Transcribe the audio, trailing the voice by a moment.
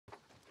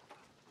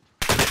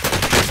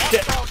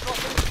shit!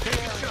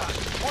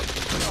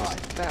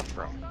 What's that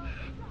from?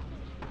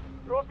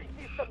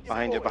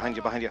 Behind you, behind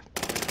you, behind you.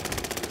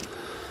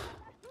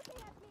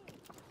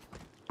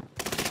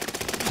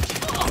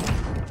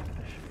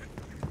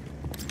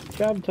 Good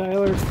job,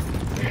 Tyler.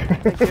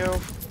 Thank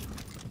you.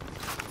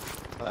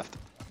 Left.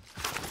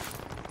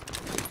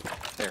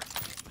 There.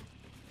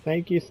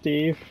 Thank you,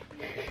 Steve.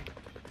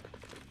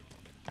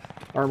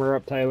 Armor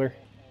up, Tyler.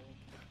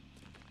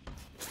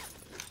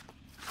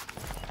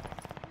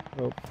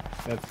 Oh,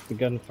 that's the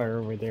gunfire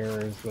over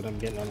there is what I'm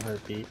getting on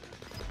Heartbeat.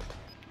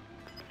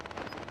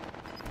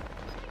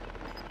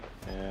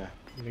 Yeah.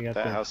 We got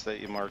That the... house that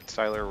you marked,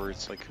 Tyler, where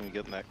it's like when you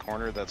get in that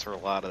corner, that's where a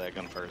lot of that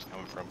gunfire is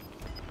coming from.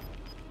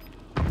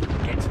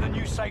 Get to the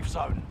new safe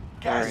zone.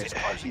 Gas is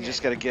Alright, closing you just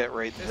in. gotta get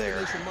right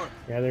there.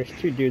 Yeah, there's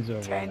two dudes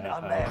over 10 on that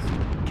are house.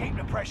 left. Keep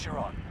the pressure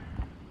on.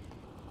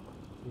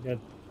 We got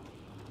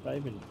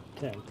 5 and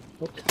 10.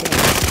 Oops,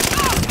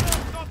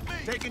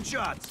 10. Taking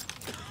shots.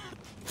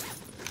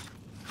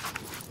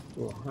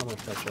 Ooh, armor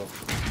satchel.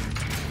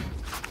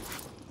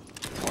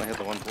 Only had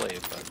the one blade,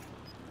 but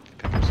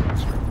pick up some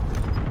extra.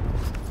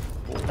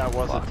 That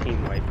was a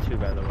team wipe too,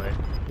 by the way.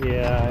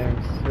 Yeah, I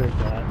heard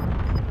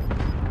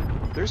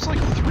that. There's like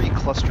 3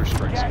 cluster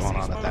strikes Gas going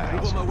is on at that moving.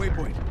 house. Move on my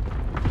waypoint.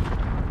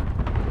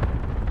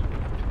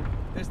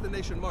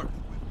 Destination marked.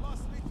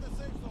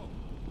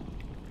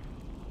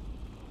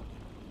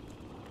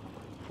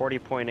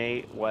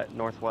 40.8 wet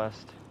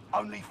northwest.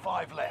 Only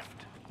 5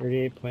 left.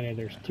 38.8,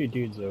 there's two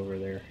dudes over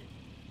there.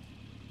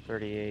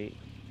 38.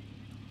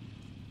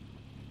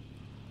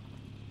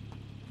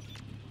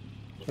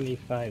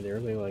 25, they're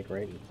really like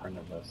right in front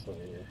of us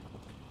over here.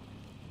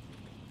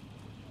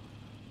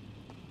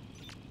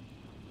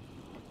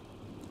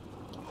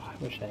 Oh, I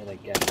wish I had a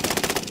gas.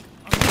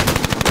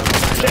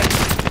 Shit!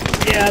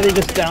 Yeah, they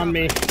just downed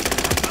me.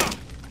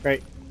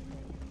 Right.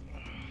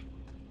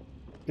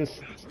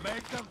 Just,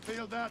 Make them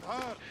feel that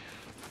hurt.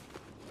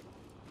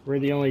 we're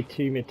the only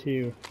team of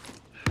 2.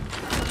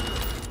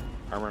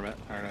 Armament.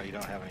 I don't know, you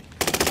don't have any.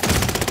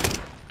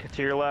 Get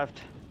to your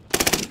left.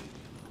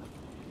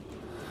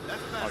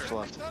 Watch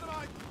left.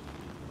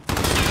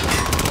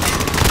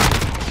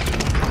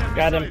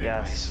 Got him.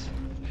 Yes.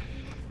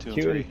 2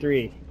 2 and and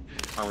 3. 3.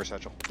 Armor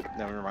satchel.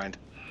 Never mind.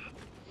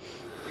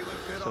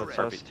 So it's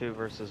us 2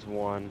 versus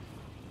 1.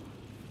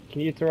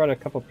 Can you throw out a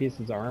couple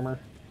pieces of armor?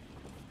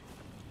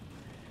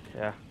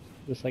 Yeah.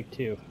 Just like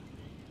 2.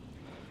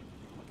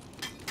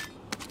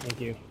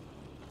 Thank you.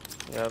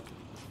 Yep.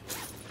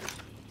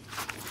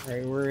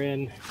 Alright, we're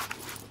in.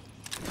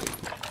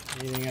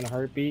 Anything on a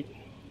Heartbeat?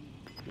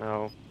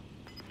 No.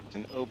 It's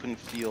an open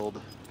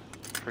field,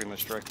 pretty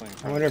much directly in I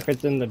front wonder of if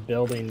it's in the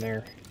building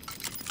there.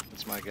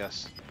 That's my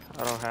guess.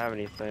 I don't have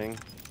anything.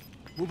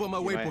 Move on my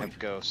You might waypoint. have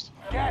ghost.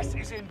 Gas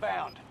is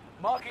inbound.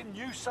 Marking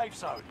new safe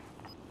zone.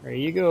 Alright,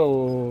 you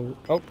go.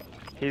 Oh,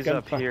 He's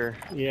gunfire. up here.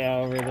 Yeah,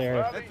 over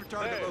there. Head for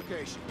target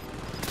location.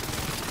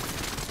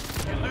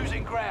 You're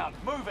losing ground.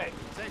 Move it.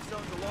 Safe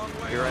zone's a long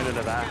way. You're right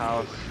into that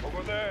house.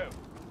 Over there.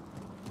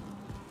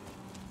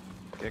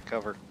 Get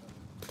cover.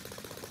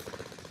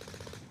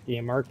 Do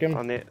you mark him?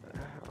 On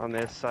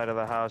this side of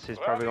the house. He's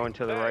probably going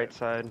to the right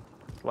side.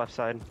 Left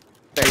side.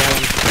 I got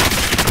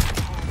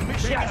him.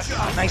 Mission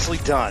accomplished. Nicely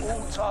done.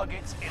 All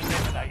targets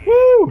eliminated.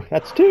 Woo!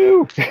 That's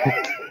 2!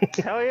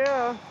 Hell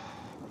yeah!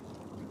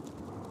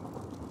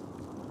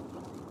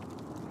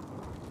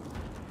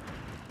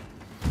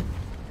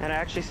 And I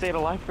actually stayed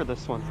alive for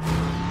this one.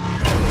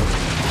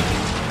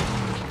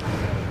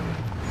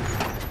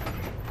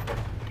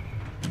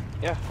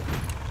 Yeah.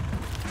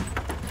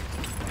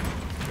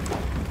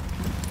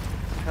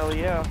 Hell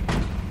yeah.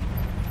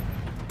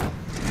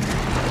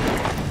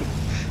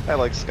 I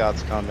like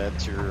Scott's comment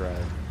to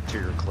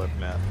your clip,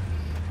 Matt.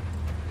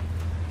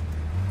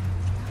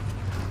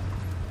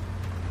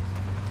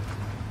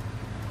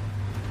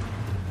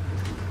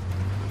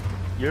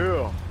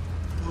 Yeah.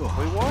 We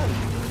won.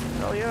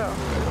 Hell yeah.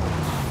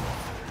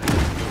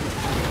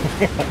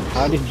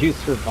 How did you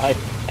survive?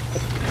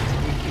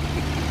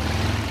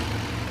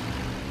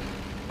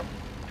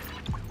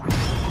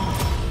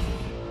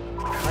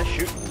 Nice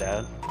shooting,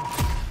 Dad.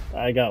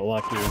 I got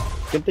lucky.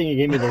 Good thing you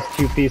gave me those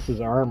 2 pieces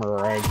of armor,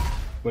 or I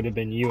would have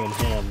been you and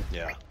him.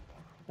 Yeah.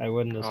 I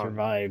wouldn't have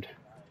survived.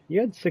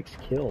 You had 6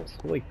 kills.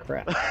 Holy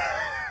crap.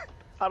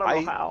 I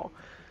don't know how.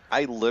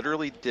 I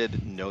literally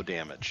did no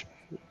damage.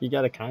 You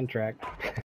got a contract.